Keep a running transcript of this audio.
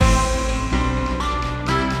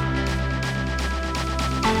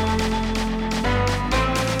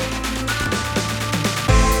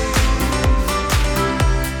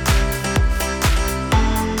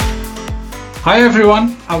Hi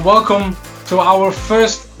everyone and welcome to our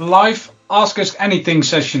first live Ask Us Anything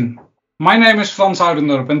session. My name is Frans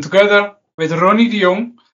Oudendorp and together with Ronnie de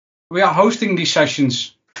Jong we are hosting these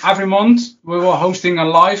sessions. Every month we will hosting a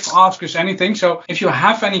live Ask Us Anything, so if you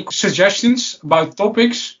have any suggestions about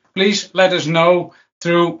topics, please let us know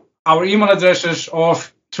through our email addresses or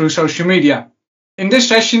through social media. In this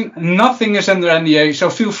session nothing is under NDA,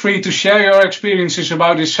 so feel free to share your experiences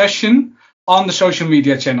about this session on the social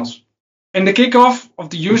media channels. In the kickoff of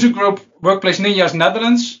the user group Workplace Ninjas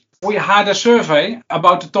Netherlands, we had a survey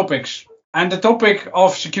about the topics. And the topic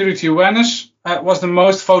of security awareness was the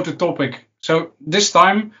most voted topic. So this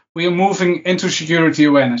time we are moving into security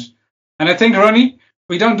awareness. And I think, Ronnie,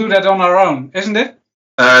 we don't do that on our own, isn't it?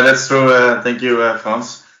 That's true. Thank you,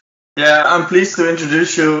 Frans. Yeah, I'm pleased to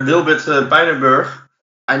introduce you Wilbert Pijnenburg.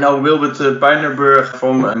 I know Wilbert Pijnenburg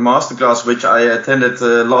from a masterclass which I attended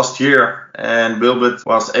last year, and Wilbert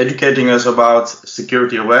was educating us about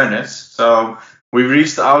security awareness. So we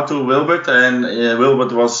reached out to Wilbert, and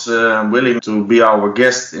Wilbert was willing to be our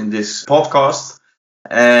guest in this podcast.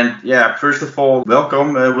 And yeah, first of all,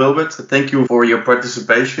 welcome, Wilbert. Thank you for your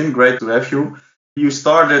participation. Great to have you. You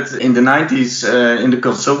started in the 90s in the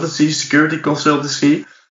consultancy, security consultancy.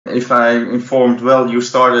 If I informed well, you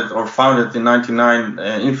started or founded in 99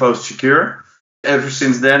 InfoSecure. Ever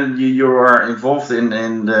since then, you are involved in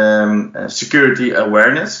security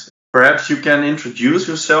awareness. Perhaps you can introduce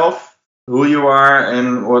yourself, who you are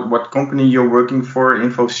and what company you're working for.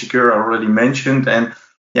 InfoSecure already mentioned, and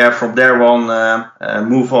yeah, from there on,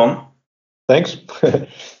 move on. Thanks.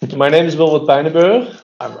 My name is Wilbert Pijnenburg.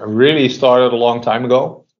 I really started a long time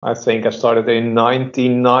ago. I think I started in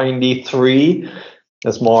 1993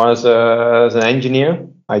 as more as an engineer.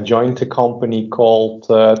 I joined a company called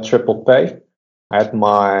Triple Pay. I had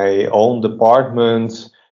my own department.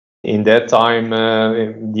 In that time,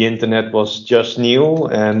 the internet was just new,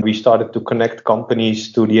 and we started to connect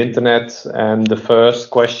companies to the internet. And the first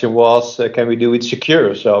question was, can we do it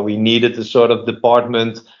secure? So we needed a sort of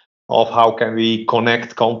department of how can we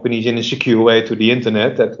connect companies in a secure way to the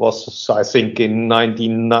internet. That was, I think, in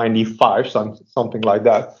 1995, something like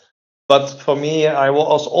that. But for me, I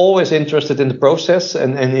was always interested in the process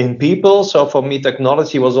and in people. So for me,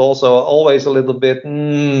 technology was also always a little bit,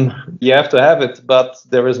 you have to have it, but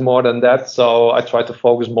there is more than that. So I try to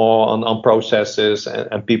focus more on processes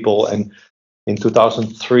and people. And in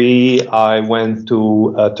 2003, I went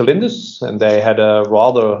to Lindus, and they had a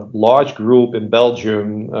rather large group in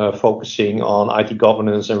Belgium focusing on IT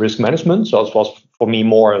governance and risk management. So it was for me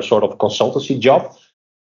more a sort of consultancy job.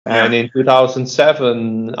 And in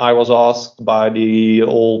 2007, I was asked by the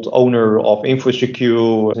old owner of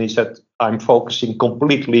InfoSecure, and he said, I'm focusing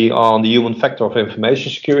completely on the human factor of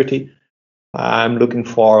information security. I'm looking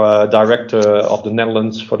for a director of the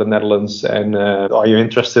Netherlands for the Netherlands, and are you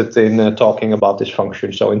interested in talking about this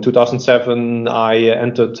function? So in 2007, I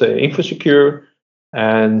entered InfoSecure,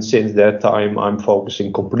 and since that time, I'm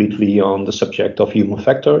focusing completely on the subject of human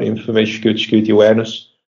factor, information security awareness.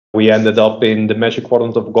 We ended up in the Magic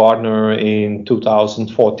Quadrant of Gartner in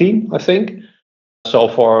 2014, I think. So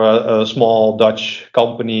for a small Dutch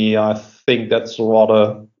company, I think that's a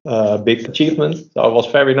rather big achievement. So it was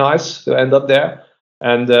very nice to end up there.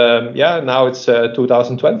 And now it's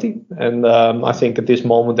 2020. And I think at this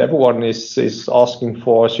moment, everyone is asking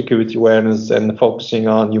for security awareness and focusing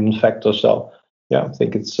on human factors. So yeah, I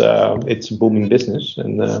think it's a booming business.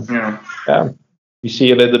 And we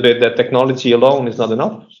see a little bit that technology alone is not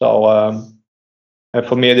enough. So and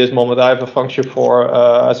for me at this moment, I have a function for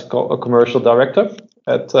as a commercial director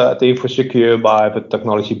at the InfoSecure, but I have a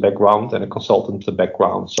technology background and a consultant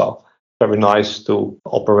background. So very nice to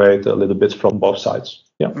operate a little bit from both sides.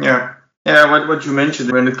 Yeah. What you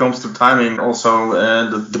mentioned when it comes to timing, also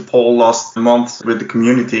the poll last month with the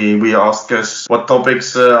community, we asked us what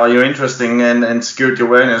topics are you interested in, and security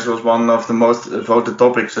awareness was one of the most voted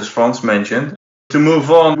topics, as Frans mentioned. To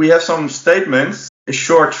move on, we have some statements,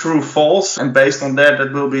 short, true, false, and based on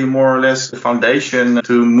that will be more or less the foundation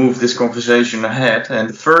to move this conversation ahead. And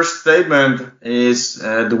the first statement is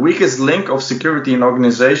the weakest link of security in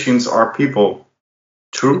organizations are people.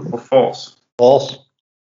 True or false? False.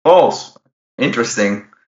 False. Interesting.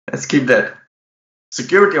 Let's keep that.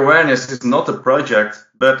 Security awareness is not a project,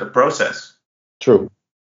 but a process. True.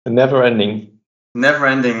 Never ending. Never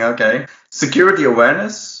ending, okay. Security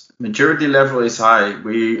awareness. Maturity level is high.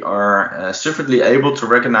 We are sufficiently able to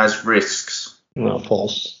recognize risks. No,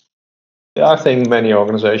 false. Yeah, I think many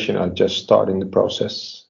organizations are just starting the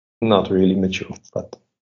process. Not really mature, but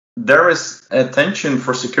there is attention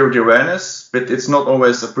for security awareness, but it's not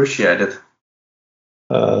always appreciated.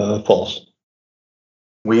 False.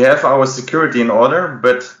 We have our security in order,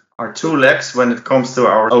 but are too lax when it comes to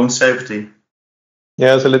our own safety.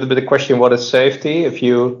 Yeah, it's a little bit a question, what is safety? If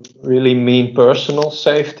you really mean personal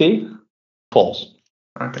safety, false.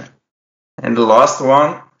 Okay. And the last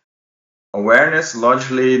one, awareness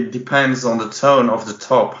largely depends on the tone of the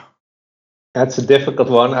top. That's a difficult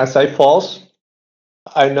one. I say false.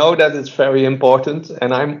 I know that it's very important,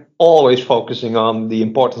 and I'm always focusing on the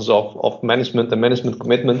importance of management and management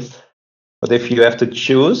commitment. But if you have to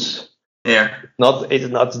choose, it's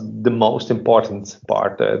not the most important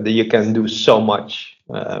part. You can do so much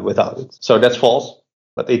without it. So that's false,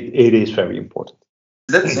 but it is very important.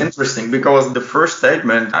 That's interesting, because the first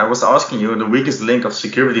statement I was asking you, the weakest link of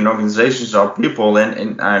security in organizations are people,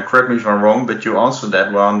 and correct me if I'm wrong, but you answered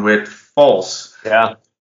that one with false. Yeah,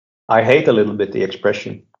 I hate a little bit the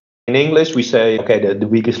expression. In English, we say, okay, the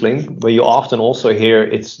weakest link, but you often also hear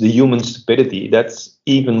it's the human stupidity. That's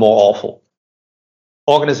even more awful.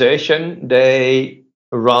 Organization, they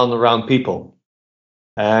run around people.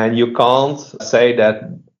 And you can't say that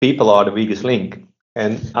people are the weakest link.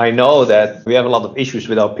 And I know that we have a lot of issues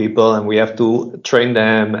with our people, and we have to train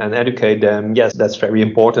them and educate them. Yes, that's very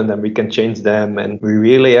important, and we can change them. And we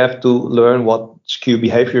really have to learn what secure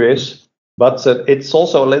behavior is. But it's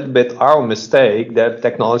also a little bit our mistake that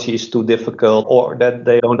technology is too difficult, or that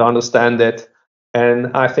they don't understand it.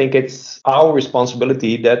 And I think it's our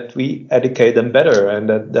responsibility that we educate them better, and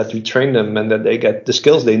that we train them, and that they get the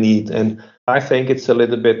skills they need. And I think it's a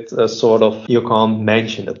little bit sort of, you can't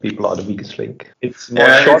mention that people are the weakest link. It's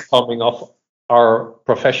more shortcoming of our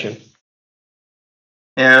profession.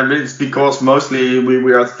 Yeah, but it's because mostly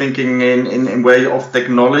we are thinking in way of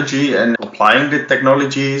technology and applying the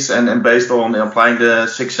technologies, and based on applying the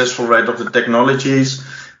successful rate of the technologies,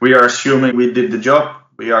 we are assuming we did the job.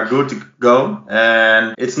 We are good to go,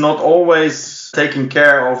 and it's not always taking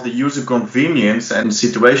care of the user convenience and the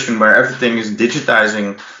situation where everything is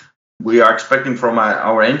digitizing. We are expecting from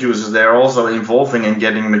our end users, they're also involving and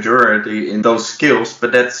getting maturity in those skills,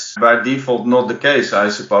 but that's by default not the case, I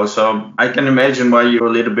suppose. So I can imagine why you're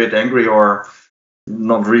a little bit angry or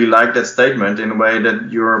not really like that statement, in a way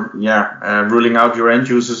that you're ruling out your end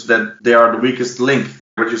users that they are the weakest link.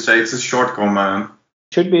 Would you say it's a shortcoming?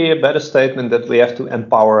 Should be a better statement that we have to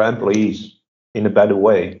empower employees in a better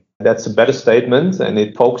way. That's a better statement, and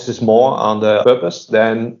it focuses more on the purpose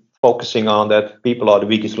than focusing on that people are the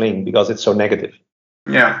weakest link, because it's so negative.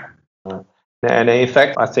 Yeah. And in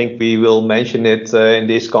fact, I think we will mention it in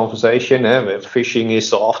this conversation. Phishing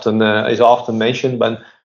is often mentioned, but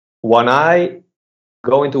when I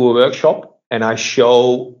go into a workshop and I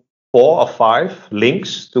show 4 or 5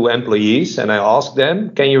 links to employees, and I ask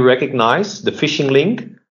them, can you recognize the phishing link?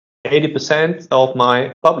 80% of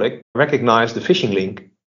my public recognize the phishing link.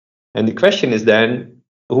 And the question is then,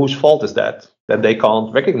 whose fault is that they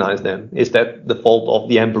can't recognize them? Is that the fault of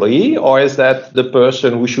the employee, or is that the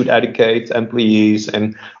person who should educate employees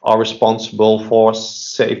and are responsible for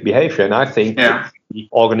safe behavior? And I think the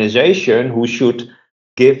organization who should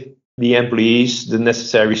give the employees the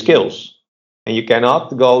necessary skills. And you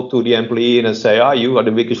cannot go to the employee and say, you are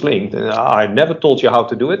the weakest link. And, I never told you how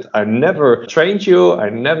to do it. I never trained you. I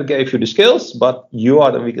never gave you the skills, but you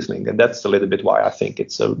are the weakest link. And that's a little bit why I think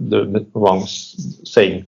it's the wrong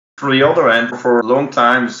saying. From the other end, for a long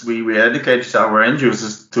time, we educated our end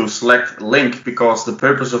users to select link, because the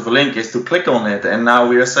purpose of a link is to click on it. And now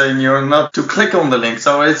we are saying you're not to click on the link.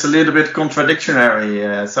 So it's a little bit contradictory.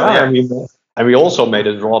 And we also made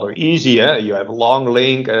it rather easy. You have a long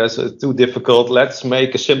link, it's too difficult. Let's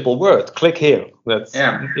make a simple word. Click here.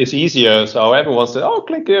 It's easier. So everyone said,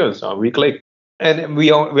 click here. So we click. And we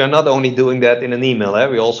are not only doing that in an email.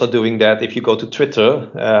 We're also doing that if you go to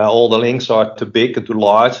Twitter. All the links are too big and too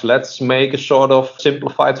large. Let's make a sort of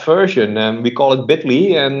simplified version. And we call it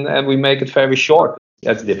Bitly, and we make it very short.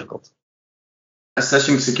 That's difficult.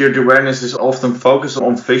 Assessing security awareness is often focused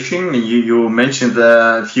on phishing. You mentioned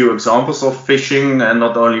a few examples of phishing, and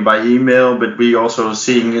not only by email, but we also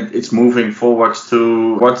seeing it's moving forwards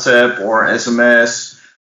to WhatsApp or SMS.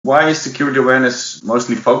 Why is security awareness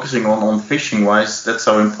mostly focusing on phishing? Why is that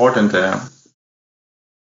so important?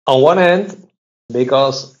 On one hand,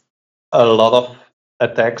 because a lot of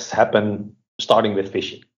attacks happen starting with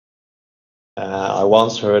phishing. I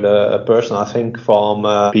once heard a person, I think from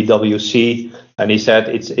PwC, and he said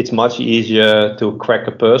it's much easier to crack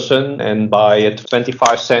a person and buy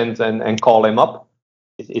 25 cents and call him up.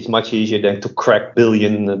 It's much easier than to crack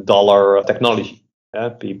billion-dollar technology.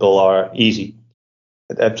 People are easy.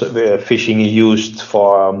 Phishing is used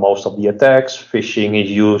for most of the attacks. Phishing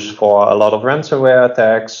is used for a lot of ransomware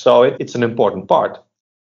attacks. So it's an important part.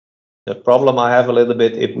 The problem I have a little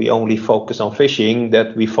bit, if we only focus on phishing,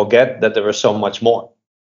 that we forget that there is so much more.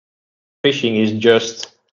 Phishing is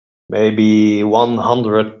just maybe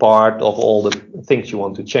 100 part of all the things you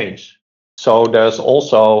want to change. So there's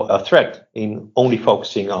also a threat in only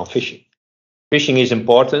focusing on phishing. Phishing is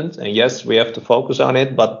important, and yes, we have to focus on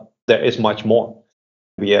it, but there is much more.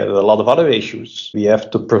 We have a lot of other issues. We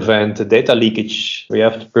have to prevent data leakage. We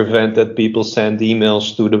have to prevent that people send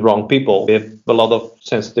emails to the wrong people. We have a lot of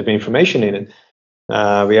sensitive information in it.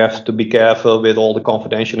 We have to be careful with all the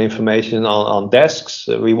confidential information on desks.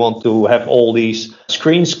 We want to have all these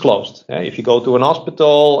screens closed. If you go to an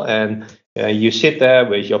hospital and you sit there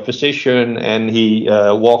with your physician and he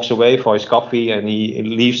walks away for his coffee and he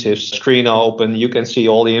leaves his screen open, you can see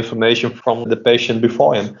all the information from the patient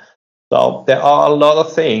before him. So there are a lot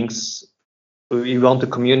of things we want to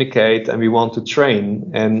communicate and we want to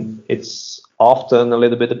train. And it's often a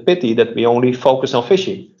little bit of pity that we only focus on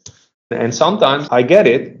phishing. And sometimes I get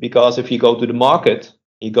it, because if you go to the market,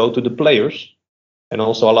 you go to the players, and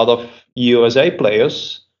also a lot of USA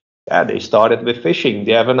players, they started with phishing.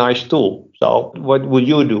 They have a nice tool. So what would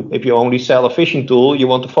you do? If you only sell a phishing tool, you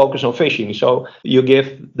want to focus on phishing. So you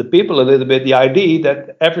give the people a little bit the idea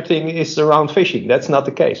that everything is around phishing. That's not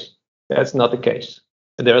the case. That's not the case.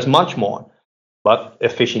 There is much more, but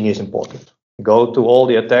phishing is important. Go to all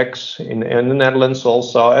the attacks in the Netherlands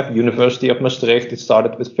also. At University of Maastricht, it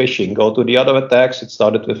started with phishing. Go to the other attacks, it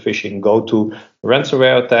started with phishing. Go to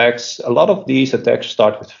ransomware attacks. A lot of these attacks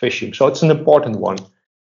start with phishing. So it's an important one.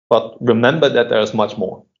 But remember that there is much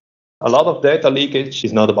more. A lot of data leakage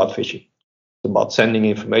is not about phishing. It's about sending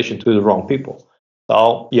information to the wrong people.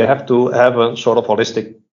 So you have to have a sort of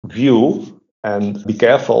holistic view and be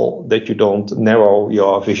careful that you don't narrow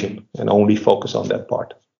your vision and only focus on that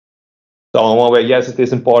part. So in one way, yes, it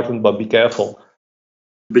is important, but be careful.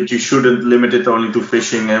 But you shouldn't limit it only to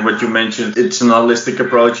phishing. And what you mentioned, it's an holistic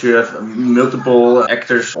approach. You have multiple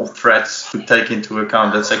actors or threats to take into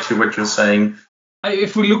account. That's actually what you're saying.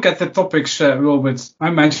 If we look at the topics, Wilbert,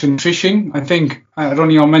 I mentioned phishing. I think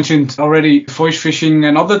Ronnie mentioned already voice phishing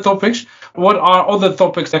and other topics. What are other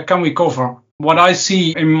topics that can we cover? What I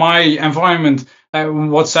see in my environment,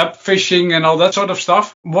 WhatsApp phishing and all that sort of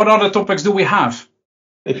stuff. What other topics do we have?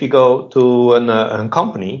 If you go to a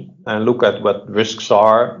company and look at what risks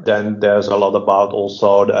are, then there's a lot about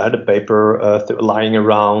also the paper lying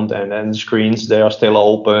around, and then screens, they are still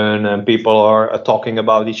open and people are talking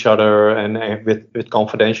about each other and with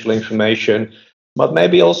confidential information. But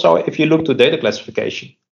maybe also if you look to data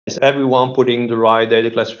classification, is everyone putting the right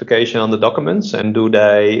data classification on the documents, and do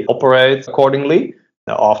they operate accordingly?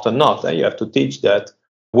 Often not. You have to teach that.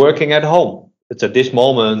 Working at home. It's at this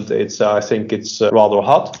moment, I think it's rather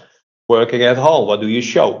hot. Working at home, what do you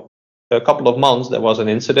show? A couple of months, there was an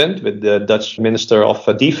incident with the Dutch Minister of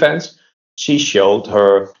Defense. She showed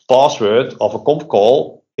her password of a conf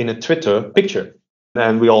call in a Twitter picture.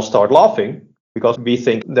 And we all start laughing because we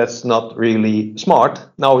think that's not really smart.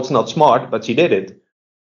 No, it's not smart, but she did it.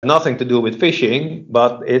 Nothing to do with phishing,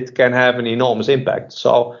 but it can have an enormous impact.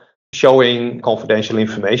 So showing confidential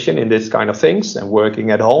information in this kind of things and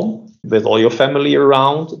working at home with all your family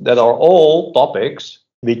around, that are all topics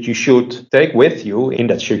which you should take with you in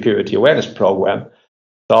that security awareness program.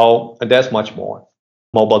 So there's much more.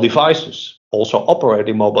 Mobile devices, also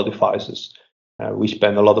operating mobile devices. We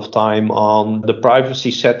spend a lot of time on the privacy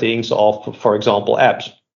settings of, for example, apps.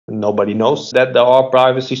 Nobody knows that there are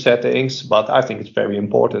privacy settings, but I think it's very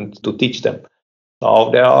important to teach them. So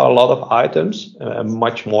there are a lot of items,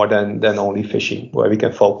 much more than only phishing, where we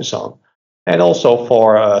can focus on. And also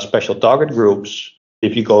for special target groups,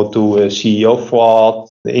 if you go to CEO fraud,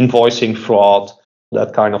 the invoicing fraud,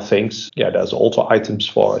 that kind of things, there's also items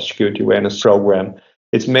for a security awareness program.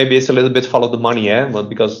 It's a little bit follow the money, but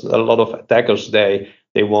because a lot of attackers, they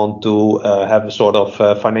want to have a sort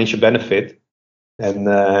of financial benefit. And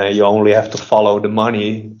you only have to follow the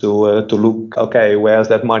money to look, okay, where's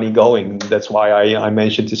that money going? That's why I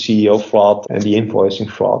mentioned the CEO fraud and the invoicing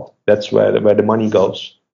fraud. That's where the money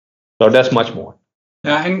goes. So that's much more.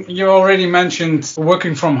 Yeah, and you already mentioned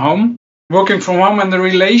working from home and the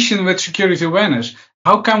relation with security awareness.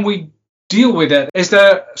 How can we deal with that? Is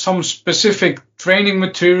there some specific training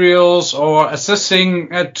materials or assessing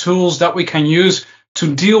tools that we can use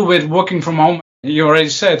to deal with working from home? You already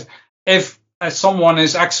said, if someone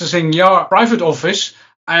is accessing your private office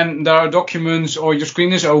and there are documents or your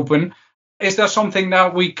screen is open, is there something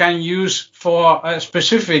that we can use for a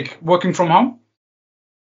specific working from home?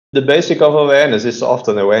 The basic of awareness is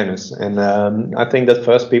often awareness. And I think that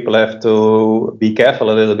first people have to be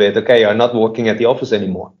careful a little bit. Okay, you're not working at the office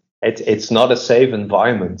anymore. It's not a safe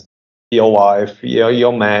environment. your wife,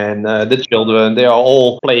 your man, the children, they are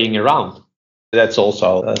all playing around. That's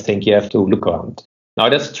also a thing you have to look around. Now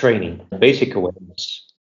that's training, basic awareness.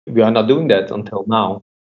 We are not doing that until now.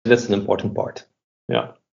 That's an important part.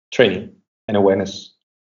 Yeah, training and awareness.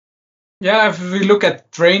 Yeah, if we look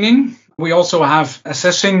at training, we also have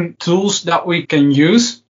assessing tools that we can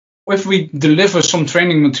use. If we deliver some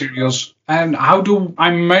training materials, and how do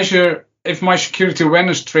I measure if my security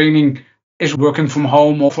awareness training is working from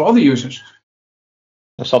home or for other users?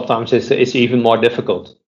 Sometimes it's even more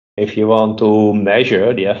difficult. If you want to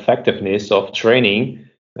measure the effectiveness of training,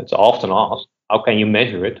 that's often asked, how can you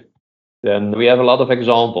measure it? Then we have a lot of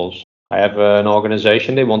examples. I have an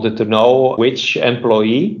organization, they wanted to know which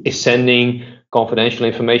employee is sending confidential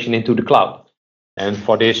information into the cloud. And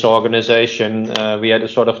for this organization, we had a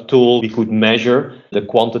sort of tool we could measure the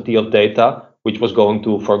quantity of data which was going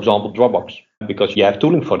to, for example, Dropbox, because you have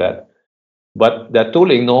tooling for that. But that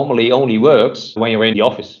tooling normally only works when you're in the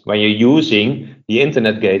office, when you're using the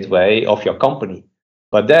internet gateway of your company.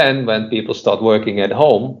 But then when people start working at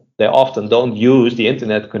home, they often don't use the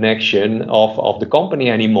internet connection of the company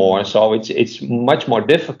anymore. So it's much more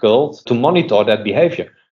difficult to monitor that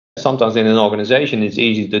behavior. Sometimes in an organization it's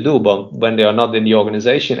easy to do, but when they are not in the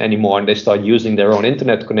organization anymore and they start using their own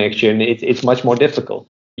internet connection, it's much more difficult.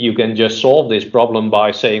 You can just solve this problem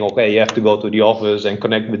by saying, okay, you have to go to the office and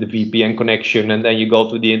connect with the VPN connection, and then you go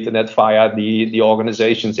to the internet via the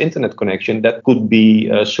organization's internet connection. That could be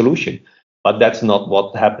a solution, but that's not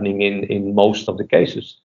what's happening in most of the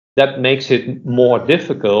cases. That makes it more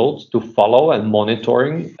difficult to follow and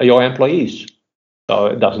monitoring your employees. So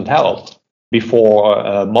it doesn't help.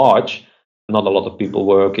 Before March, not a lot of people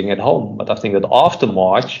working at home, but I think that after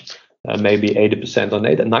March, maybe 80% or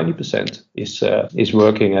 90% is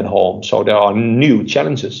working at home. So there are new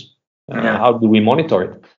challenges. How do we monitor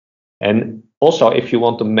it? And also, if you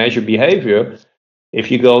want to measure behavior,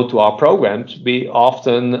 if you go to our programs, we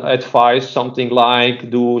often advise something like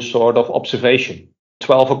do sort of observation.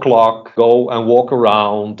 12 o'clock, go and walk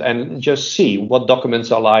around and just see what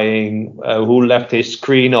documents are lying, who left his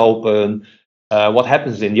screen open, what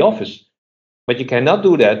happens in the office. But you cannot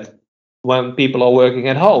do that when people are working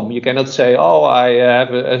at home. You cannot say, oh, I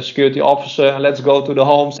have a security officer and let's go to the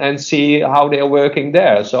homes and see how they are working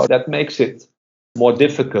there. So that makes it more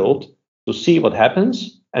difficult to see what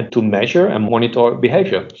happens and to measure and monitor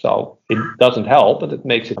behavior. So it doesn't help, but it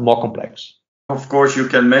makes it more complex. Of course, you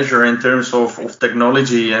can measure in terms of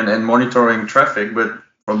technology and monitoring traffic, but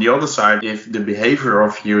from the other side, if the behavior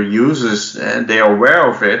of your users, they are aware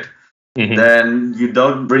of it, then you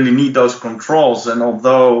don't really need those controls. And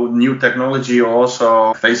although new technology are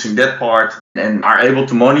also facing that part and are able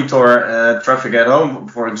to monitor traffic at home,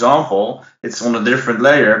 for example, it's on a different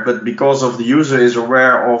layer. But because of the user is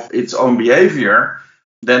aware of its own behavior,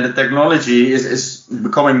 then the technology is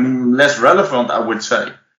becoming less relevant, I would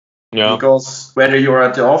say. Yeah. Because whether you're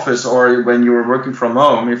at the office or when you're working from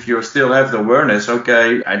home, if you still have the awareness,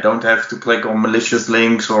 okay, I don't have to click on malicious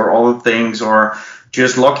links or other things, or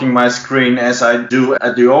just locking my screen as I do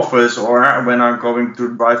at the office, or when I'm going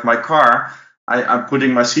to drive my car, I'm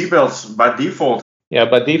putting my seatbelts by default. Yeah,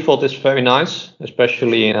 by default is very nice,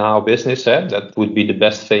 especially in our business. That would be the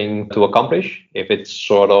best thing to accomplish if it's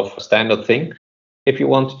sort of a standard thing. If you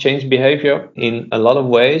want to change behavior in a lot of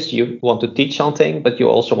ways, you want to teach something, but you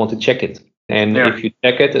also want to check it. And if you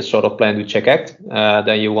check it, it's sort of plan to check act,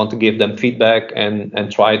 then you want to give them feedback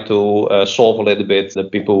and try to solve a little bit the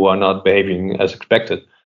people who are not behaving as expected.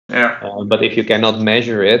 But if you cannot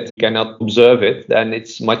measure it, cannot observe it, then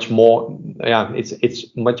it's much more,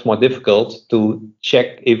 it's much more difficult to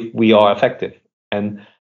check if we are effective. And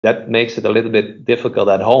that makes it a little bit difficult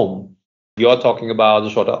at home. You're talking about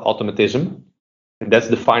a sort of automatism. That's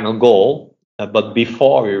the final goal. But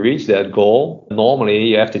before we reach that goal, normally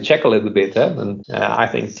you have to check a little bit. And I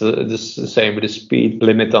think it's the same with the speed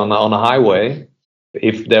limit on a highway.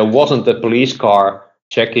 If there wasn't a police car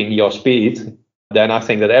checking your speed, then I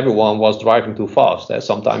think that everyone was driving too fast.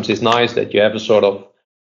 Sometimes it's nice that you have a sort of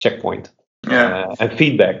checkpoint and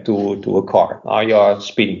feedback to a car. Are you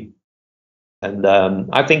speeding? And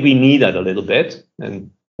I think we need that a little bit.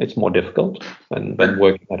 And it's more difficult than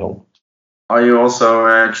working at home. Are you also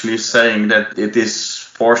actually saying that it is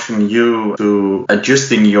forcing you to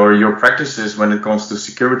adjusting your practices when it comes to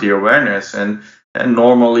security awareness? And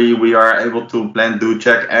normally we are able to plan, do,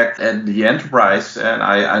 check, act at the enterprise. And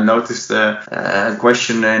I noticed a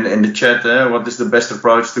question in the chat, what is the best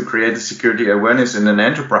approach to create a security awareness in an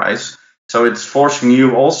enterprise? So it's forcing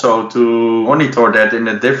you also to monitor that in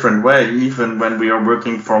a different way, even when we are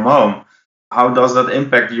working from home. How does that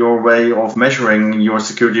impact your way of measuring your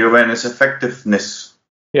security awareness effectiveness?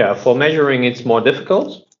 Yeah, for measuring, it's more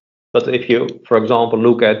difficult. But if you, for example,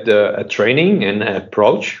 look at the training and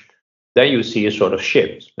approach, then you see a sort of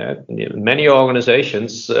shift. Many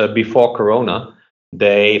organizations before Corona,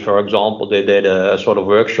 they, for example, they did a sort of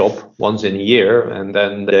workshop once in a year, and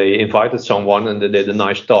then they invited someone and they did a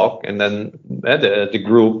nice talk, and then the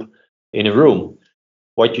group in a room.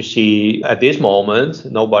 What you see at this moment,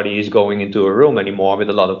 nobody is going into a room anymore with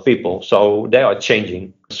a lot of people. So they are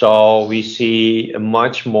changing. So we see a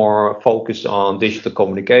much more focus on digital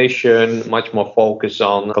communication, much more focus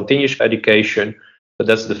on continuous education. So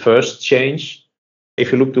that's the first change.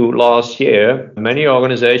 If you look to last year, many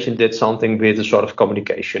organizations did something with a sort of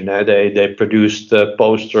communication. They produced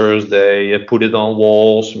posters, they put it on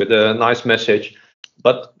walls with a nice message.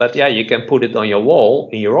 But yeah, you can put it on your wall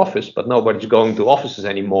in your office, but nobody's going to offices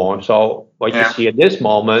anymore. So what you see at this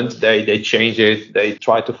moment, they change it. They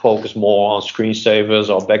try to focus more on screensavers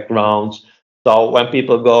or backgrounds. So when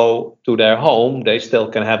people go to their home, they still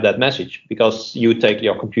can have that message because you take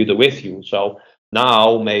your computer with you. So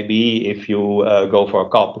now maybe if you go for a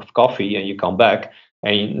cup of coffee and you come back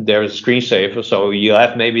and there's a screensaver, so you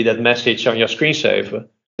have maybe that message on your screensaver.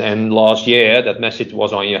 And last year, that message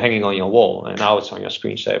was hanging on your wall, and now it's on your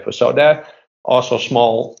screensaver. So there are also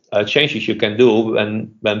small changes you can do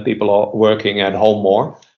when people are working at home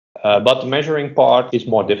more. But the measuring part is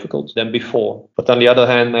more difficult than before. But on the other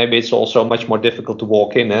hand, maybe it's also much more difficult to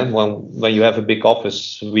walk in. And when you have a big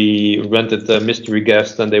office, we rented a mystery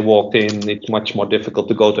guest and they walked in. It's much more difficult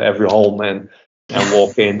to go to every home and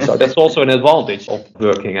walk in. So that's also an advantage of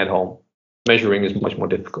working at home. Measuring is much more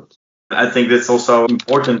difficult. I think that's also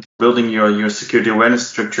important, building your security awareness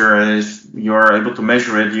structure. If you're able to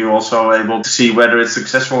measure it, you're also able to see whether it's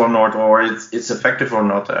successful or not, or it's effective or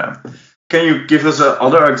not. Can you give us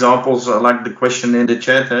other examples, like the question in the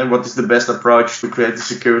chat, what is the best approach to create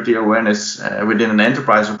security awareness within an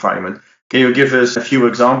enterprise environment? Can you give us a few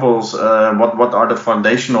examples? What are the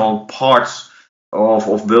foundational parts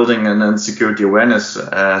of building a security awareness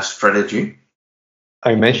strategy?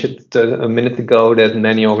 I mentioned a minute ago that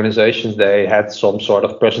many organizations, they had some sort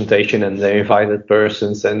of presentation and they invited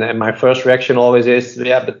persons. And then my first reaction always is,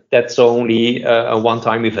 yeah, but that's only a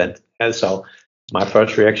one-time event. And so my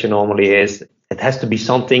first reaction normally is, it has to be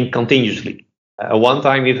something continuously. A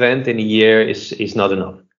one-time event in a year is not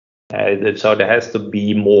enough. So there has to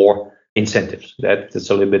be more incentives. That's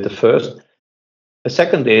a little bit the first. The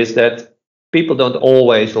second is that people don't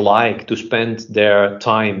always like to spend their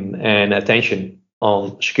time and attention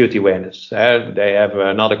on security awareness. They have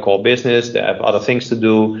another core business, they have other things to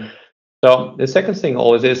do. So the second thing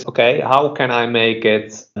always is, okay, how can I make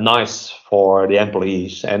it nice for the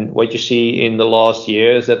employees? And what you see in the last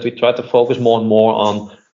year is that we try to focus more and more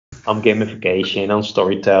on gamification, on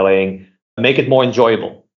storytelling, make it more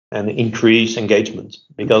enjoyable and increase engagement,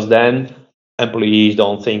 because then employees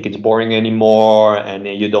don't think it's boring anymore and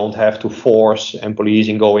you don't have to force employees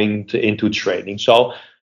in going into training. So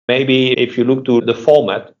maybe if you look to the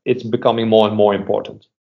format, it's becoming more and more important.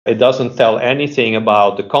 It doesn't tell anything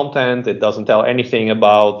about the content. It doesn't tell anything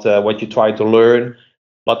about what you try to learn.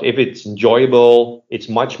 But if it's enjoyable, it's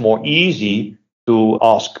much more easy to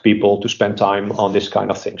ask people to spend time on this kind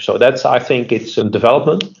of thing. So that's, I think, it's a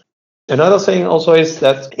development. Another thing also is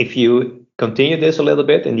that if you continue this a little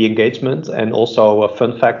bit in the engagement and also a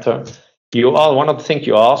fun factor, one of the things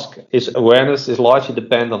you ask is awareness is largely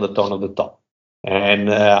depend on the tone of the top.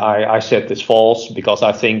 And I said this false because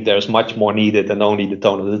I think there's much more needed than only the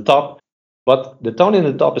tone of the top. But the tone in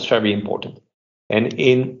the top is very important. And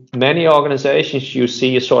in many organizations, you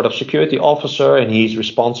see a sort of security officer and he's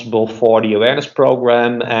responsible for the awareness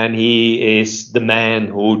program and he is the man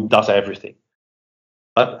who does everything.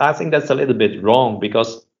 But I think that's a little bit wrong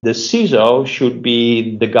because the CISO should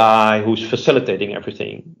be the guy who's facilitating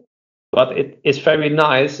everything. But it's very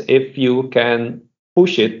nice if you can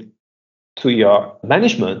push it to your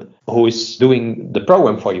management who is doing the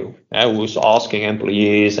program for you, who's asking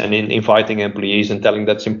employees and inviting employees and telling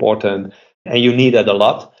that's important. And you need that a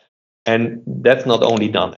lot. And that's not only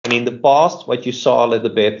done. And in the past, what you saw a little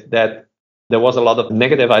bit, that there was a lot of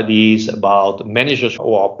negative ideas about managers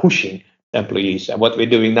who are pushing employees. And what we're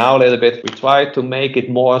doing now a little bit, we try to make it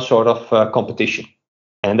more sort of competition.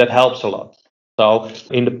 And that helps a lot. So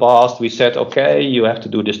in the past, we said, okay, you have to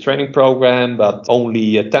do this training program, but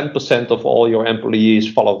only 10% of all your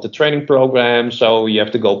employees follow the training program. So you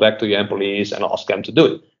have to go back to your employees and ask them to do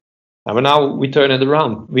it. And now we turn it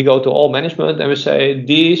around. We go to all management and we say,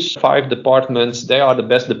 these 5 departments, they are the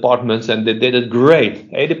best departments and they did it great.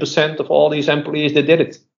 80% of all these employees, they did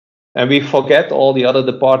it. And we forget all the other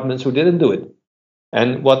departments who didn't do it.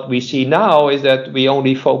 And what we see now is that we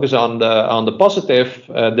only focus on the positive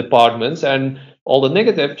departments, and all the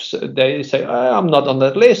negatives, they say, I'm not on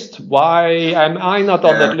that list. Why am I not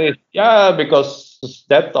on that list? Yeah, because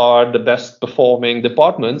that are the best performing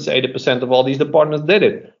departments. 80% of all these departments did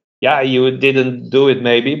it. Yeah, you didn't do it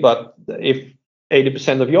maybe, but if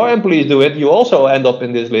 80% of your employees do it, you also end up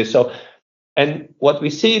in this list. So, and what we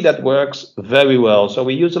see that works very well. So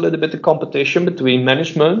we use a little bit of competition between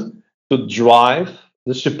management to drive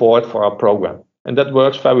the support for our program. And that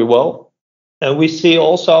works very well. And we see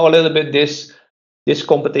also a little bit this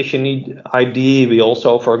competition idea. We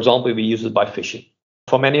also, for example, we use it by phishing.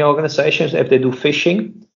 For many organizations, if they do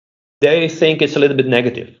phishing, they think it's a little bit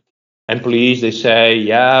negative. Employees, they say,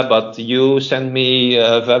 yeah, but you send me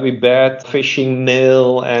a very bad phishing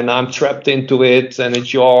mail and I'm trapped into it, and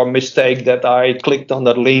it's your mistake that I clicked on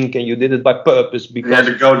that link and you did it by purpose. Because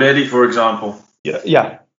the GoDaddy, for example.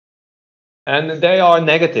 Yeah. And they are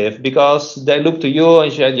negative because they look to you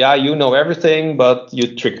and say, yeah, you know everything, but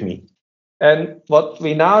you tricked me. And what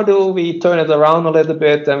we now do, we turn it around a little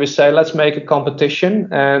bit and we say, let's make a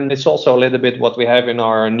competition. And it's also a little bit what we have in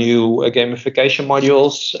our new gamification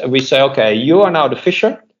modules. We say, okay, you are now the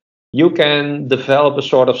fisher. You can develop a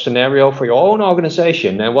sort of scenario for your own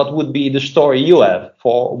organization. And what would be the story you have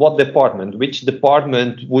for what department? Which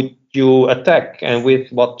department would you attack and with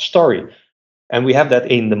what story? And we have that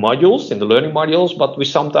in the modules, in the learning modules, but we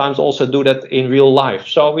sometimes also do that in real life.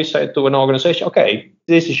 So we say to an organization, okay,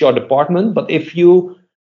 this is your department, but if you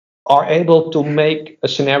are able to make a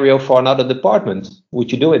scenario for another department,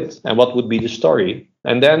 would you do it? And what would be the story?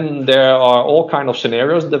 And then there are all kinds of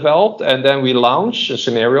scenarios developed, and then we launch a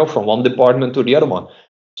scenario from one department to the other one.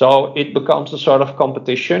 So it becomes a sort of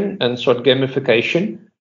competition and sort of gamification.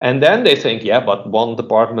 And then they think, yeah, but one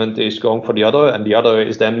department is going for the other, and the other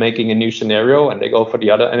is then making a new scenario, and they go for the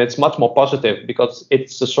other. And it's much more positive because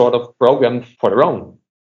it's a sort of program for their own.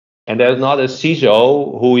 And there's not a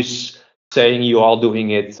CISO who is saying you are doing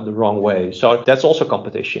it the wrong way. So that's also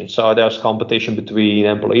competition. So there's competition between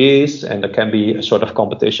employees, and there can be a sort of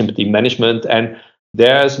competition between management. And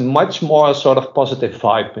there's much more sort of positive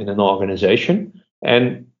vibe in an organization.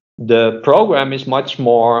 And the program is much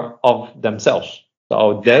more of themselves.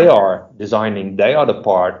 So they are designing, they are the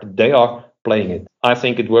part, they are playing it. I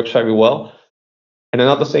think it works very well. And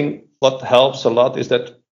another thing, what helps a lot is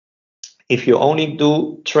that if you only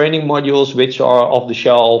do training modules which are off the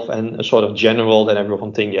shelf and a sort of general, then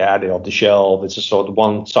everyone thinks, yeah, they're off the shelf. It's a sort of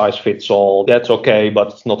one size fits all. That's okay,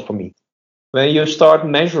 but it's not for me. When you start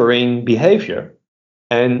measuring behavior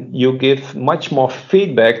and you give much more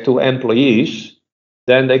feedback to employees,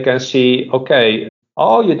 then they can see, okay,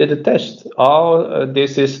 oh, you did a test. Oh,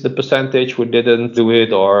 this is the percentage who didn't do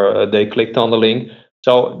it, or they clicked on the link.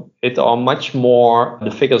 So it are much more the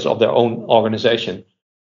figures of their own organization.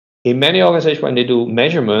 In many organizations, when they do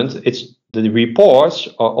measurement, it's the reports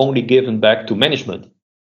are only given back to management.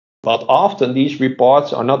 But often these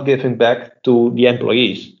reports are not given back to the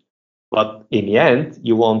employees. But in the end,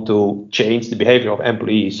 you want to change the behavior of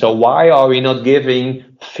employees. So why are we not giving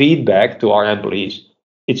feedback to our employees?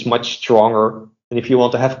 It's much stronger. And if you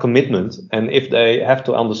want to have commitment, and if they have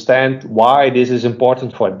to understand why this is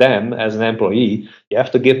important for them as an employee, you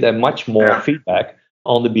have to give them much more feedback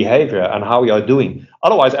on the behavior and how you are doing.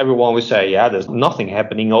 Otherwise, everyone will say, yeah, there's nothing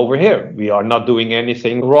happening over here. We are not doing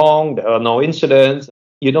anything wrong. There are no incidents.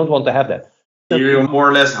 You don't want to have that. You're more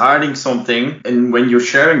or less hiding something. And when you're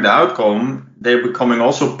sharing the outcome, they're becoming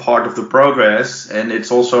also part of the progress. And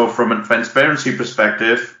it's also from a transparency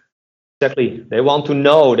perspective. Exactly. They want to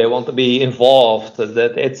know, they want to be involved,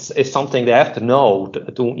 that it's something they have to know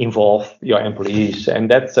to involve your employees. And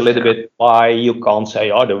that's a little bit why you can't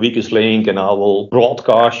say, oh, the weakest link and I will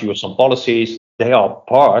broadcast you some policies. They are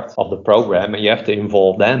part of the program and you have to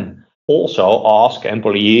involve them. Also ask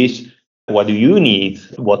employees, what do you need?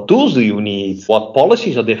 What tools do you need? What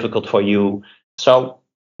policies are difficult for you? So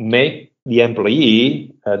make the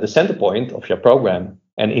employee the center point of your program,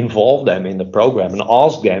 and involve them in the program and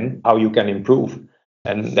ask them how you can improve.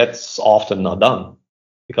 And that's often not done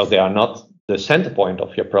because they are not the center point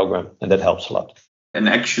of your program, and that helps a lot. And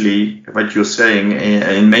actually, what you're saying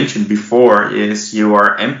and mentioned before is you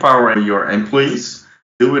are empowering your employees,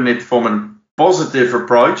 doing it from a positive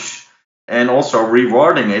approach and also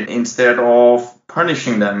rewarding it instead of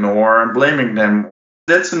punishing them or blaming them.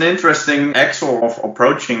 That's an interesting angle of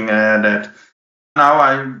approaching that. Now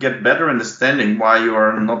I get better understanding why you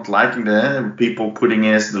are not liking the people putting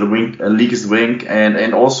in as the weakest link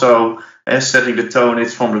and also setting the tone.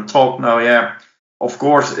 It's from the top. Now, yeah, of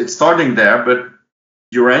course, it's starting there, but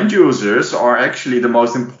your end users are actually the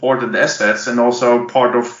most important assets and also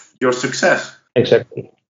part of your success.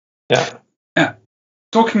 Exactly. Yeah. Yeah.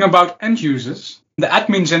 Talking about end users, the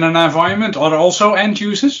admins in an environment are also end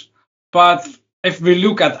users. But if we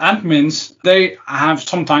look at admins, they have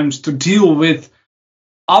sometimes to deal with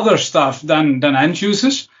other stuff than end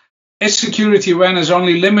users. Is security awareness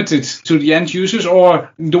only limited to the end users, or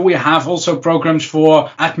do we have also programs for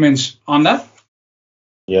admins on that?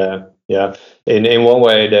 Yeah. In one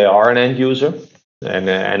way, they are an end user.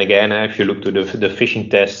 And again, if you look to the phishing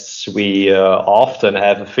tests, we often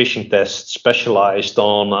have a phishing test specialized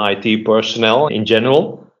on IT personnel in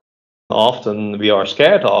general. Often we are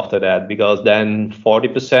scared after that because then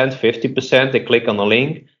 40%, 50%, they click on a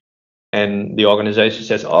link and the organization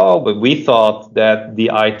says, oh, but we thought that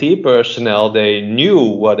the IT personnel, they knew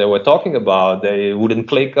what they were talking about. They wouldn't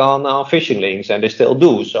click on our phishing links, and they still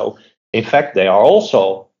do. So in fact, they are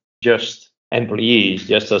also just employees,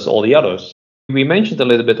 just as all the others. We mentioned a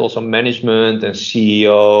little bit also management and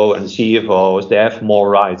CEO and CFOs, they have more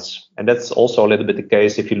rights. And that's also a little bit the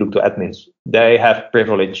case if you look to admins. They have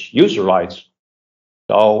privileged user rights.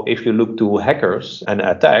 So if you look to hackers and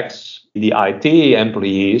attacks, the IT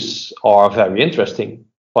employees are very interesting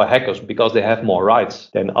for hackers because they have more rights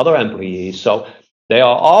than other employees. So they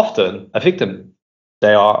are often a victim.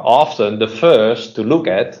 They are often the first to look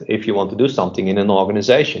at if you want to do something in an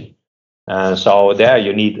organization. So there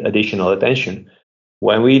you need additional attention.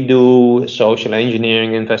 When we do social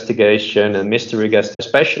engineering investigation and mystery guests,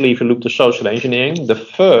 especially if you look to social engineering, the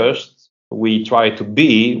first we try to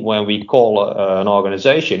be when we call an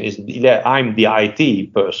organization is, I'm the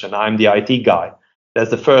IT person, I'm the IT guy.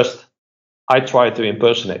 That's the first I try to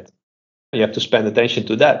impersonate. You have to spend attention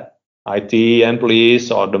to that. IT employees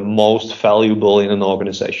are the most valuable in an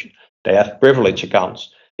organization. They have privilege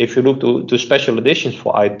accounts. If you look to special editions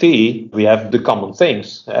for IT, we have the common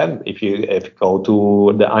things. If you go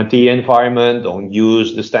to the IT environment, don't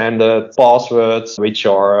use the standard passwords which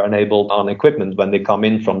are enabled on equipment when they come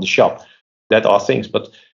in from the shop. That are things. But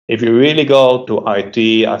if you really go to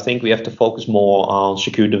IT, I think we have to focus more on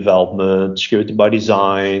secure development, security by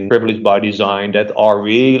design, privilege by design, that are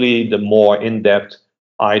really the more in-depth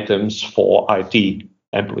items for IT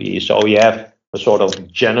employees. So we have a sort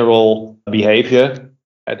of general behavior.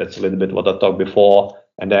 That's a little bit what I talked before.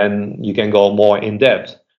 And then you can go more in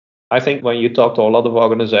depth. I think when you talk to a lot of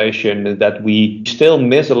organizations that we still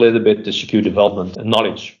miss a little bit the secure development and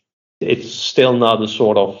knowledge. It's still not a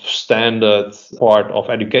sort of standard part of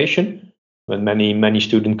education. When many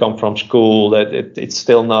students come from school, that it's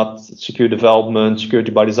still not secure development,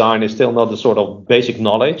 security by design is still not the sort of basic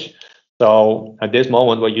knowledge. So at this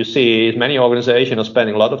moment, what you see is many organizations are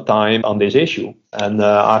spending a lot of time on this issue. And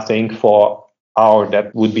I think for that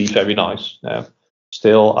would be very nice.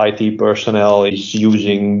 Still, IT personnel is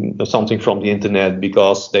using something from the internet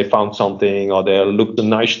because they found something or they looked a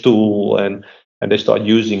nice tool and they start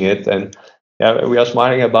using it. And we are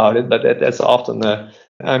smiling about it, but that's often,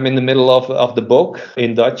 I'm in the middle of the book.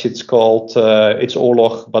 In Dutch, it's called It's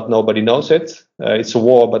Oorlog, but nobody knows it. It's a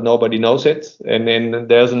war, but nobody knows it. And then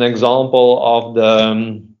there's an example of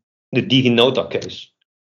the DigiNota case.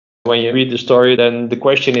 When you read the story, then the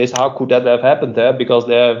question is, how could that have happened there? Because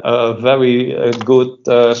they have a very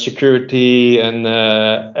good security and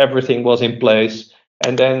everything was in place.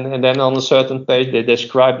 And then on a certain page, they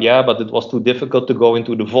describe, but it was too difficult to go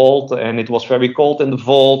into the vault and it was very cold in the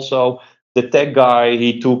vault. So the tech guy,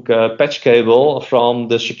 he took a patch cable from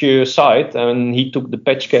the secure site and he took the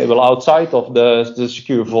patch cable outside of the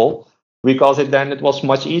secure vault. Because it was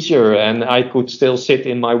much easier and I could still sit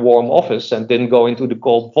in my warm office and didn't go into the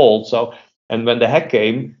cold vault. So, and when the hack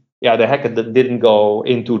came, the hacker didn't go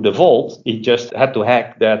into the vault. He just had to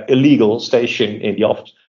hack that illegal station in the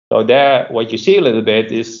office. So there, what you see a little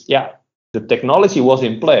bit is, the technology was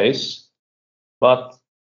in place, but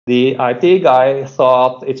the IT guy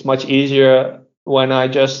thought it's much easier when I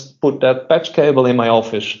just put that patch cable in my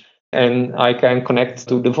office and I can connect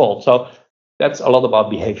to the vault. So that's a lot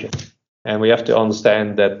about behavior. And we have to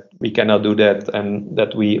understand that we cannot do that and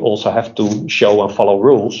that we also have to show and follow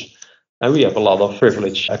rules. And we have a lot of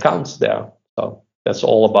privileged accounts there. So that's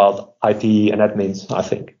all about IT and admins, I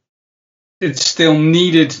think. It's still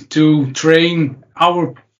needed to train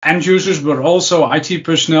our end users, but also IT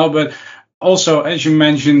personnel, but also, as you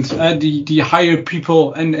mentioned, the higher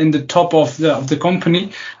people in the top of the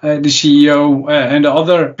company, the CEO and the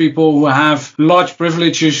other people who have large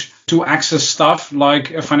privileges to access stuff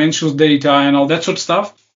like financial data and all that sort of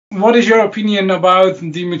stuff. What is your opinion about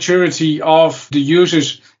the maturity of the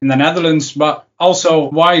users in the Netherlands, but also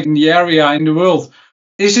wide in the area in the world?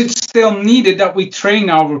 Is it still needed that we train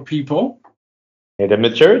our people? The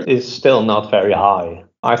maturity is still not very high.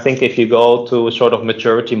 I think if you go to a sort of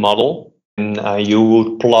maturity model, you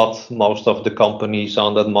would plot most of the companies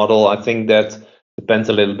on that model. I think that depends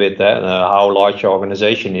a little bit how large your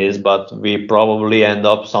organization is, but we probably end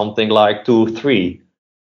up something like 2, 3.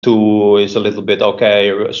 2 is a little bit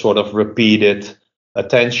okay, sort of repeated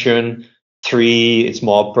attention. 3, it's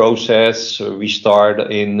more process. We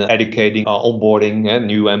start in educating, onboarding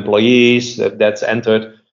new employees that's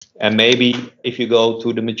entered. And maybe if you go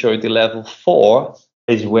to the maturity level 4,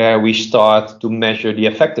 is where we start to measure the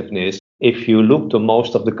effectiveness. If you look to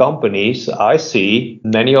most of the companies, I see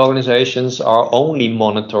many organizations are only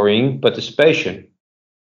monitoring participation.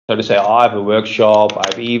 So they say, I have a workshop, I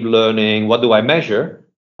have e-learning. What do I measure?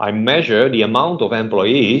 I measure the amount of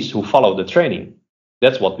employees who follow the training.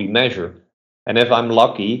 That's what we measure. And if I'm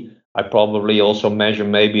lucky, I probably also measure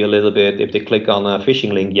maybe a little bit if they click on a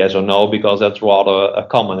phishing link, yes or no, because that's rather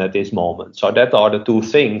common at this moment. So that are the 2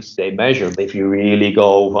 things they measure. If you really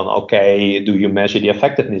go on, okay, do you measure the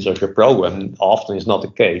effectiveness of your program? Often it's not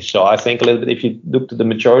the case. So I think a little bit, if you look to the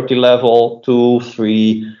maturity level, 2,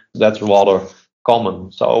 3, that's rather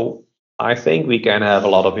common. So I think we can have a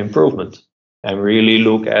lot of improvement. And really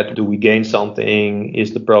look at, do we gain something?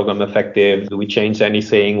 Is the program effective? Do we change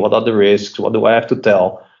anything? What are the risks? What do I have to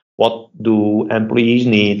tell? What do employees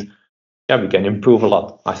need? Yeah, we can improve a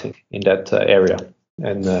lot, I think, in that area.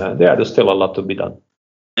 And there's still a lot to be done.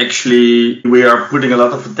 Actually, we are putting a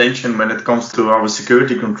lot of attention when it comes to our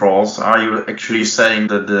security controls. Are you actually saying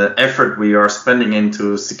that the effort we are spending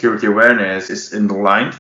into security awareness is in the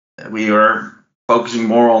line? We are focusing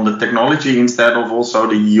more on the technology instead of also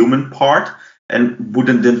the human part. And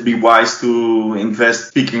wouldn't it be wise to invest,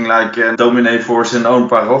 speaking like Domine for zijn own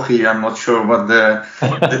parochie? I'm not sure what the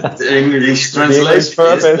English translation is.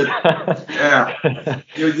 But, yeah,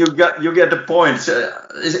 you get the point.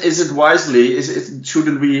 Is it wisely?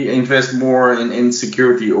 Shouldn't we invest more in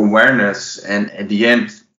security awareness? And at the end,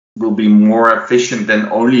 will be more efficient than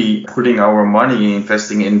only putting our money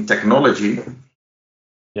investing in technology.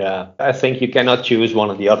 Yeah, I think you cannot choose one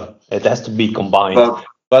or the other. It has to be combined.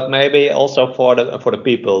 But maybe also for the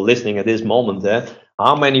people listening at this moment,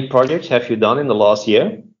 how many projects have you done in the last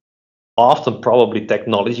year? Often probably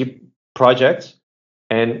technology projects.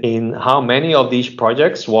 And in how many of these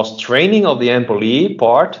projects was training of the employee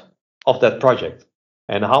part of that project?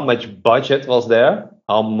 And how much budget was there?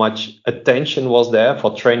 How much attention was there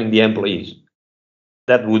for training the employees?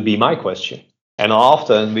 That would be my question. And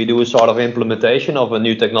often we do a sort of implementation of a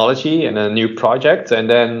new technology and a new project. And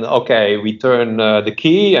then, okay, we turn the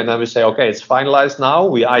key and then we say, okay, it's finalized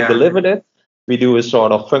now. I delivered it. We do a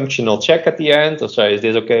sort of functional check at the end. Or say, is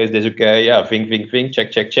this okay? Is this okay? Yeah, think,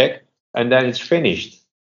 check. And then it's finished.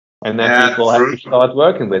 And then people have to start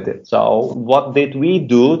working with it. So what did we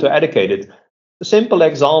do to educate it? A simple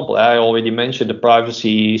example, I already mentioned the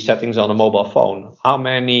privacy settings on a mobile phone. How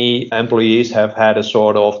many employees have had a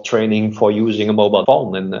sort of training for using a mobile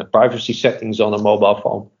phone and privacy settings on a mobile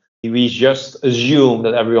phone? We just assume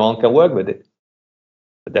that everyone can work with it.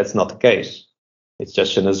 But that's not the case. It's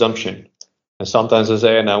just an assumption. And sometimes I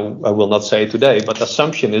say, and I will not say it today, but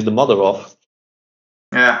assumption is the mother of.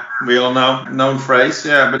 Yeah, we all know, known phrase.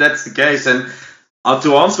 Yeah, but that's the case. And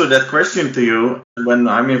to answer that question to you, when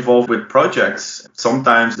I'm involved with projects,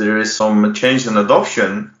 sometimes there is some change in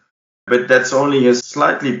adoption, but that's only a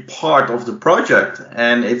slightly part of the project.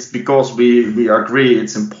 And it's because we agree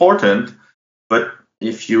it's important, but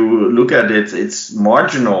if you look at it, it's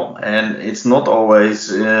marginal and it's not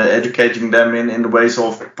always educating them in the ways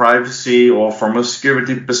of privacy or from a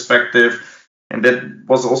security perspective. And that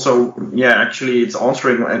was also, actually it's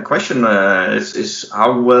answering a question, is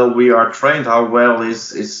how well we are trained, how well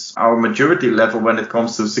is our maturity level when it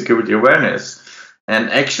comes to security awareness. And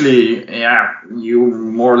actually, you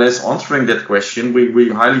more or less answering that question. We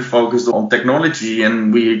highly focused on technology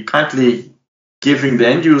and we kindly giving the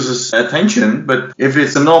end users attention. But if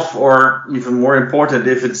it's enough or even more important,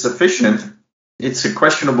 if it's sufficient, it's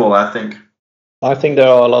questionable, I think. I think there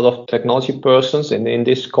are a lot of technology persons in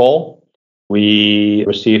this call. We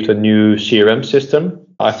received a new CRM system,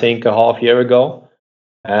 I think a half year ago.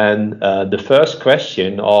 And the first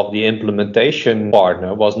question of the implementation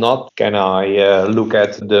partner was not, can I look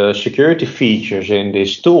at the security features in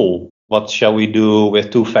this tool? What shall we do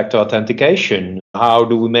with two-factor authentication? How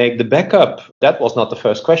do we make the backup? That was not the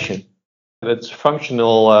first question. It's a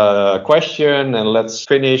functional question, and let's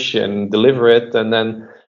finish and deliver it, and then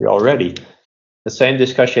we're all ready. The same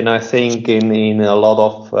discussion, I think, in a lot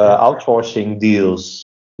of outsourcing deals.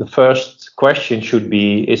 The first question should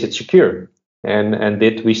be, is it secure? And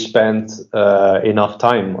did we spend enough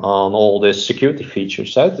time on all the security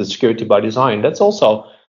features, the security by design? That's also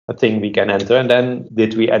a thing we can enter. And then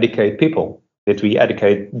did we educate people? Did we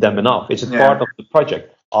educate them enough? Is it part of the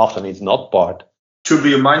project? Often it's not part. Should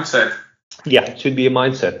be a mindset. Yeah, it should be a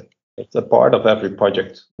mindset. It's a part of every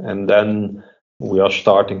project. And then we are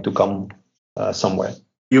starting to come somewhere.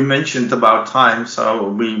 You mentioned about time, so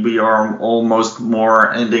we are almost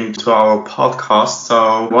more ending to our podcast.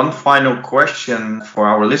 So one final question for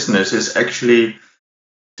our listeners is actually,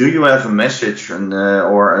 do you have a message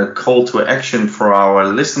or a call to action for our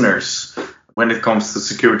listeners when it comes to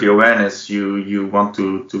security awareness you want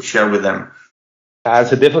to share with them?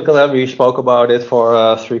 It's a difficult. We spoke about it for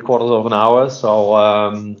 3/4 of an hour, so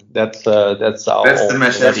that's the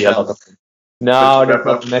message. No, that's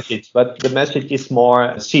not the message. But the message is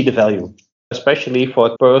more see the value, especially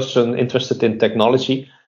for a person interested in technology.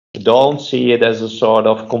 Don't see it as a sort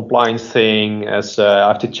of compliance thing, as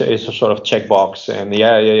it's a sort of checkbox, and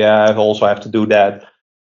I also have to do that.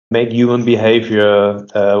 Make human behavior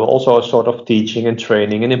also a sort of teaching and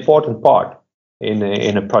training an important part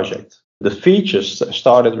in a project. The features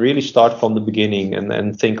start from the beginning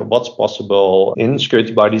and think of what's possible in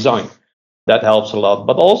security by design. That helps a lot.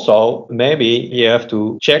 But also, maybe you have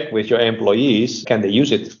to check with your employees, can they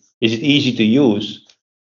use it? Is it easy to use?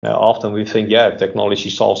 Often we think, technology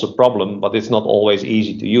solves a problem, but it's not always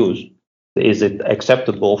easy to use. Is it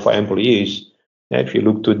acceptable for employees? If you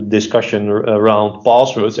look to the discussion around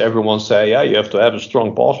passwords, everyone say, you have to have a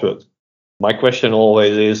strong password. My question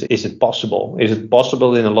always is it possible? Is it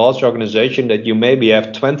possible in a large organization that you maybe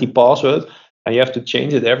have 20 passwords and you have to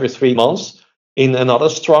change it every 3 months in another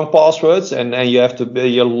strong passwords, and you have to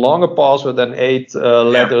be a longer password than 8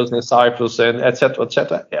 letters and ciphers and et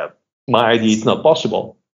cetera, Yeah, my idea is not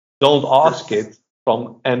possible. Don't ask it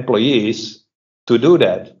from employees to do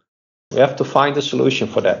that. We have to find a solution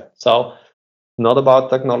for that. So not about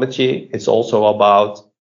technology. It's also about,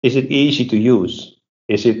 is it easy to use?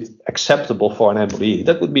 Is it acceptable for an employee?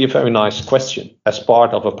 That would be a very nice question as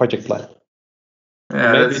part of a project plan.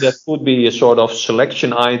 Maybe that would be a sort of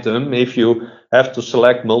selection item if you have to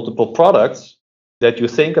select multiple products that you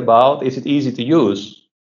think about, is it easy to use?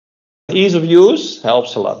 Ease of use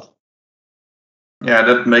helps a lot. Yeah,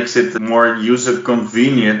 that makes it more user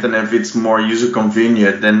convenient. And if it's more user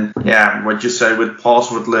convenient, then what you say with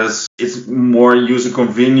passwordless, it's more user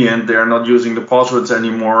convenient. They're not using the passwords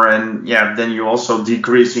anymore. And then you're also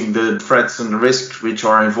decreasing the threats and risks which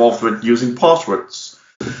are involved with using passwords.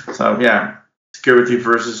 So security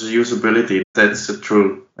versus usability. That's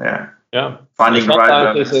true. Finding the right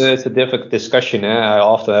balance. It's a difficult discussion. I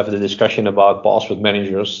often have the discussion about password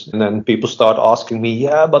managers, and then people start asking me,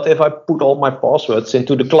 but if I put all my passwords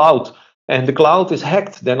into the cloud and the cloud is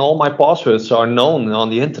hacked, then all my passwords are known on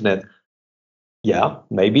the internet. Yeah,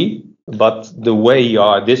 maybe. But the way you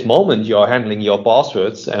are this moment, you are handling your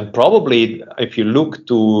passwords, and probably if you look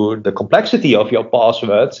to the complexity of your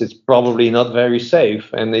passwords, it's probably not very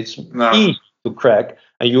safe, and it's easy to crack.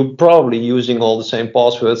 And you're probably using all the same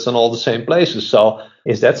passwords in all the same places. So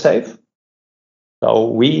is that safe?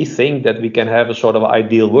 So we think that we can have a sort of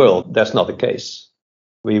ideal world. That's not the case.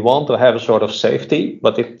 We want to have a sort of safety,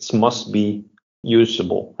 but it must be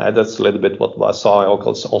usable. That's a little bit what I saw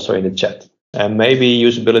also in the chat. And maybe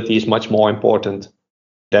usability is much more important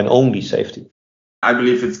than only safety. I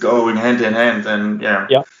believe it's going hand in hand. And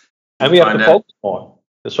and we have to focus more.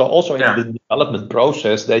 So also in the development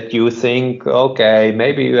process that you think, okay,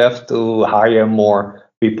 maybe you have to hire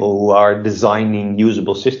more people who are designing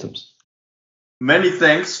usable systems. Many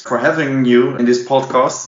thanks for having you in this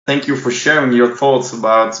podcast. Thank you for sharing your thoughts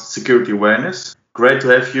about security awareness. Great to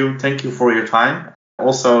have you. Thank you for your time.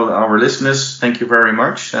 Also, our listeners, thank you very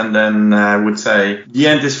much. And then I would say the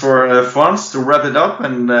end is for Frans to wrap it up.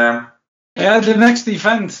 And the next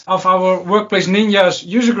event of our Workplace Ninjas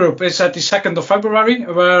user group is at the 2nd of February,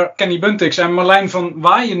 where Kenny Buntix and Marlijn van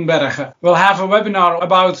Waaienbergen will have a webinar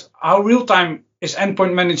about how real-time is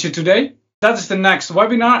endpoint manager today. That is the next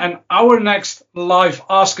webinar, and our next live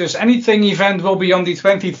Ask Us Anything event will be on the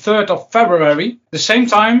 23rd of February, the same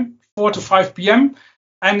time, 4 to 5 p.m.,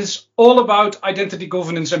 and it's all about identity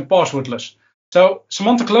governance and passwordless. So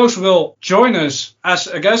Samantha Close will join us as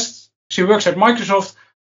a guest. She works at Microsoft.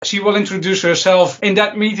 She will introduce herself in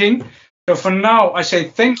that meeting. So for now, I say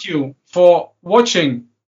thank you for watching,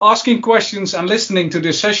 asking questions and listening to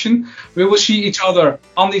this session. We will see each other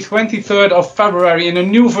on the 23rd of February in a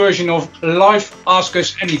new version of Live Ask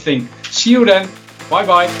Us Anything. See you then.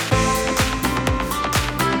 Bye-bye.